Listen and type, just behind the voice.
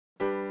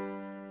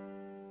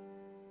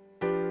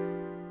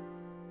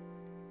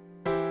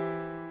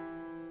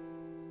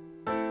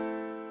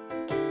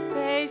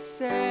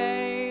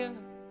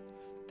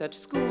that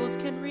schools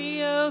can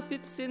reopen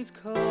since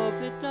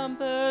COVID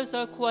numbers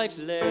are quite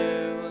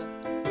low.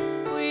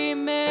 We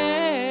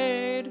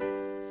made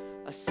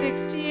a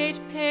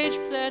 68-page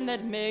plan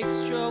that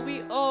makes sure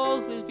we all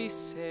will be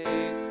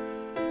safe.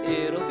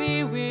 It'll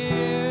be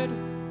weird.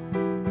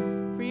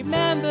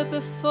 Remember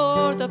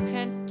before the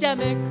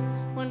pandemic,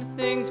 when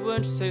things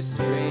weren't so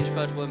strange,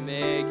 but we're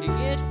making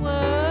it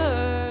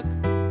work.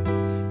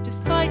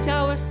 Despite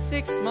our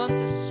 6 months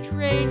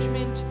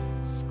estrangement,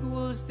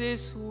 school's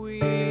this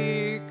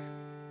week.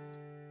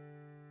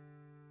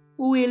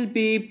 We'll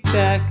be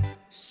back,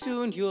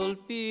 soon you'll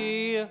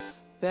be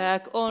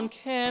back on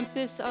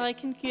campus, I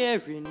can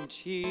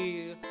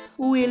guarantee.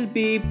 We'll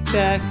be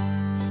back,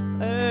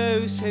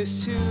 oh so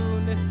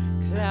soon.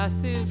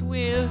 Classes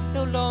will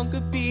no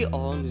longer be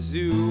on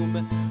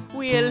Zoom.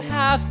 We'll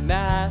have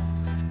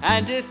masks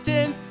and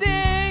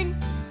distancing.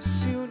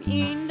 Soon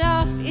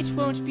enough, it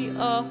won't be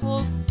a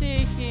whole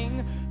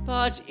thing.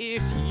 But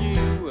if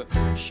you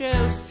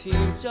show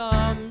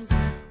symptoms,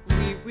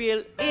 we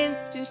will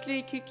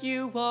instantly kick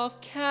you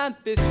off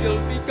campus. You'll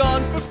be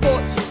gone for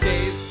 14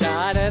 days.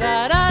 Da da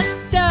da da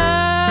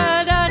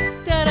da da da da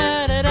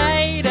da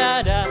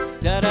da da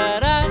da da da.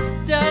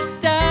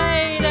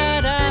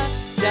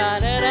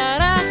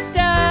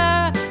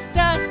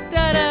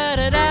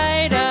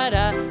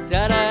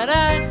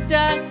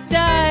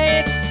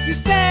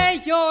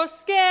 You're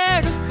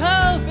scared of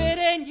COVID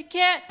and you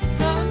can't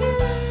come in.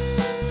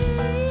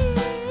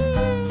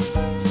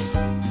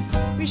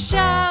 We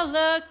shall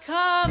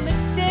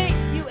accommodate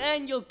you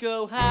and you'll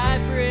go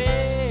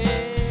hybrid.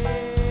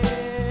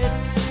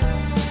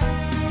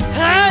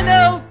 I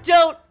know,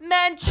 don't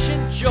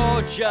mention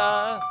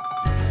Georgia.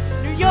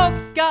 New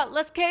York's got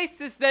less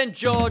cases than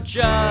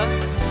Georgia.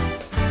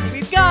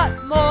 We've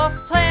got more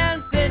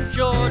plans than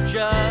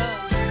Georgia.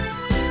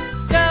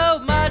 So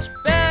much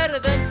better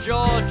than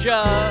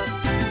Georgia.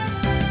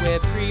 We're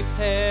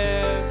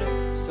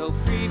prepared, so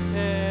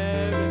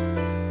prepared.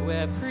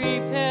 We're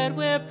prepared,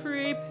 we're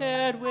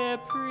prepared, we're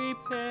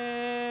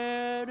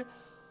prepared.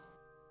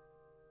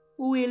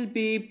 We'll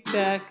be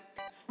back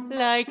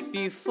like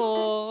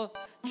before,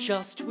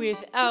 just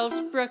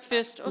without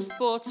breakfast or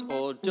sports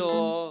or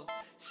door.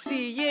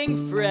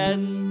 Seeing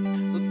friends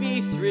will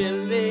be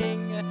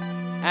thrilling,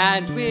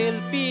 and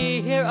we'll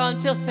be here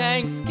until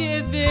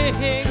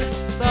Thanksgiving.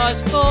 But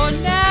for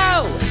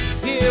now,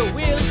 here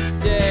we'll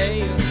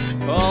stay,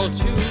 all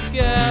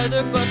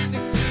together but 6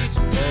 feet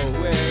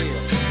away.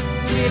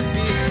 We'll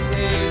be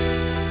safe,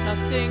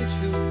 nothing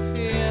to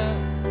fear.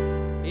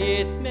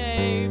 It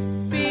may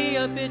be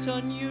a bit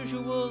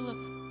unusual,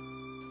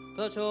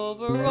 but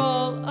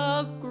overall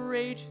a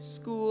great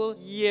school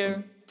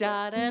year.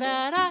 Da da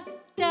da da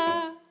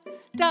da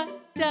da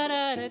da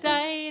da da da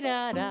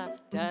da da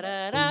da da da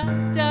da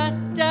da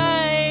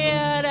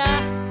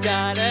da da.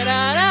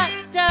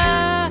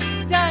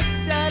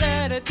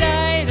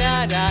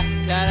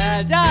 Da da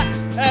da,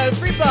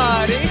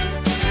 everybody.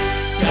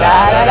 Da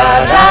da da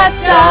da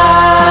da da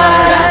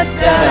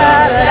da da da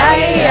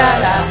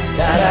da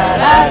da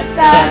da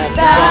da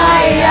da.